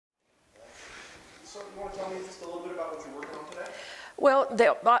you want to tell me just a little bit about what you're working on today? Well,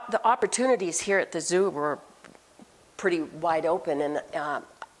 the opportunities here at the zoo were pretty wide open, and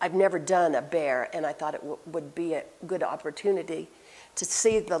I've never done a bear, and I thought it would be a good opportunity to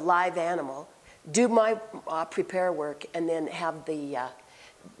see the live animal, do my prepare work, and then have the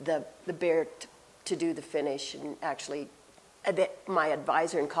bear to do the finish. And actually, my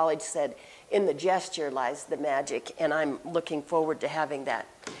advisor in college said, in the gesture lies the magic, and I'm looking forward to having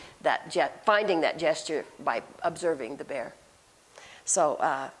finding that gesture by observing the bear.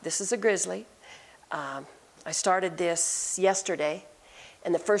 So this is a grizzly. I started this yesterday,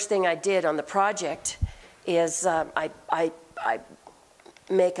 and the first thing I did on the project is I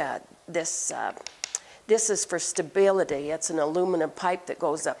make this is for stability. It's an aluminum pipe that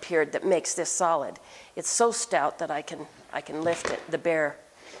goes up here that makes this solid. It's so stout that I can lift the bear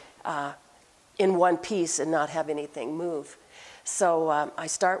in one piece and not have anything move. So I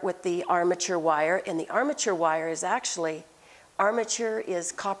start with the armature wire, and the armature wire is actually, armature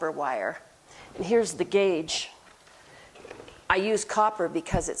is copper wire. And here's the gauge. I use copper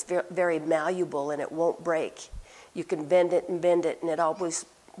because it's very malleable and it won't break. You can bend it, and it always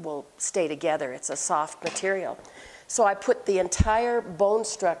will stay together. It's a soft material. So I put the entire bone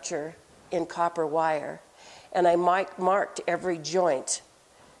structure in copper wire, and I marked every joint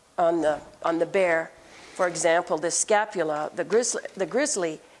on the bear. For example, the scapula, the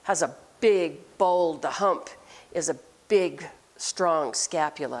grizzly has a big, bold, the hump is a big, strong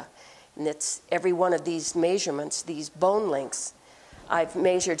scapula. And it's every one of these measurements, these bone lengths, I've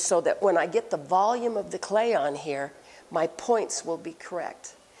measured so that when I get the volume of the clay on here, my points will be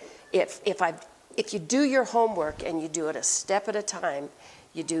correct. If you do your homework and you do it a step at a time,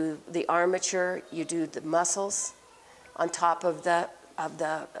 you do the armature, you do the muscles on top of the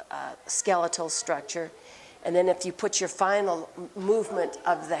skeletal structure, and then if you put your final movement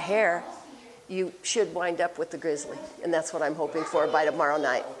of the hair, you should wind up with the grizzly, and that's what I'm hoping for by tomorrow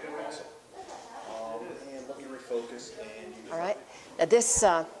night. Okay, awesome. And let me refocus. All right. Now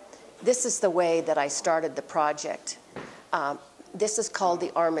this is the way that I started the project. This is called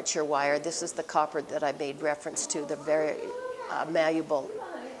the armature wire. This is the copper that I made reference to, the very malleable,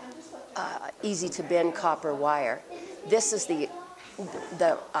 easy to bend copper wire. This is the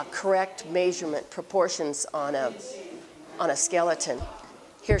correct measurement proportions on a skeleton.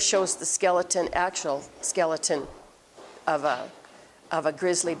 Here shows the skeleton, actual skeleton of a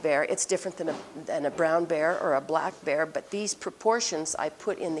grizzly bear. It's different than a brown bear or a black bear, but these proportions I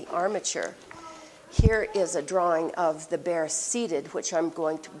put in the armature. Here is a drawing of the bear seated, which I'm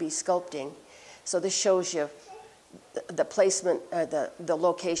going to be sculpting. So this shows you the placement, the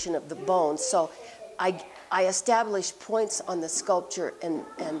location of the bones. So I establish points on the sculpture and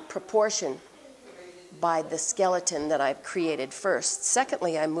proportion by the skeleton that I've created first.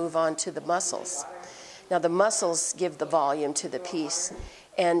 Secondly, I move on to the muscles. Now the muscles give the volume to the piece,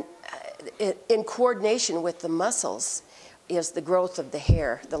 and in coordination with the muscles is the growth of the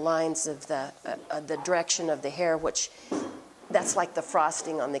hair, the lines of the direction of the hair, which that's like the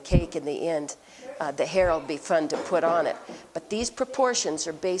frosting on the cake in the end. The hair will be fun to put on it. But these proportions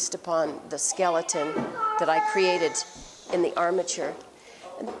are based upon the skeleton that I created in the armature.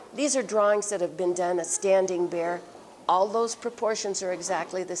 And these are drawings that have been done, a standing bear. All those proportions are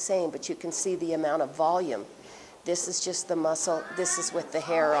exactly the same, but you can see the amount of volume. This is just the muscle. This is with the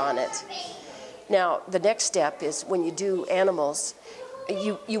hair on it. Now, the next step is when you do animals,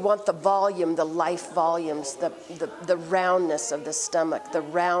 you want the volume, the life volumes, the roundness of the stomach, the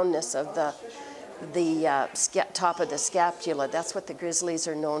roundness of the top of the scapula. That's what the grizzlies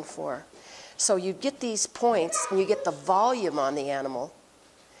are known for. So you get these points, and you get the volume on the animal.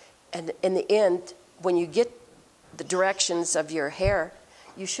 And in the end, when you get the directions of your hair,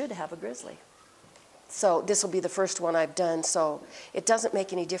 you should have a grizzly. So this will be the first one I've done. So it doesn't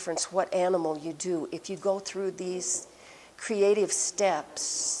make any difference what animal you do. If you go through these creative steps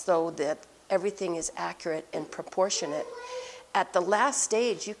so that everything is accurate and proportionate, at the last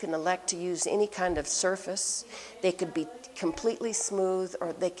stage, you can elect to use any kind of surface. They could be completely smooth,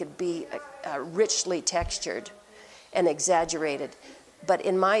 or they could be richly textured and exaggerated. But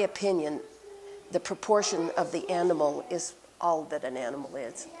in my opinion, the proportion of the animal is all that an animal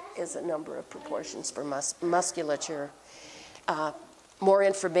is a number of proportions for musculature. More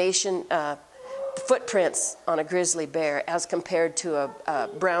information, footprints on a grizzly bear as compared to a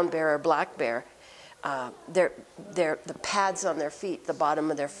brown bear or black bear. The pads on their feet, the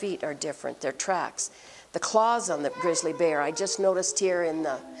bottom of their feet are different, their tracks. The claws on the grizzly bear, I just noticed here in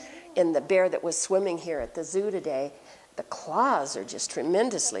the bear that was swimming here at the zoo today, the claws are just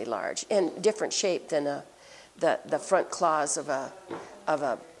tremendously large and different shape than the front claws of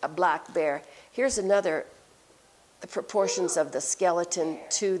a black bear. Here's another, the proportions of the skeleton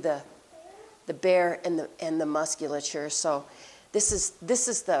to the bear and the musculature. So this is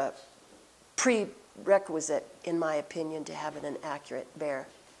the prerequisite, in my opinion, to having an accurate bear.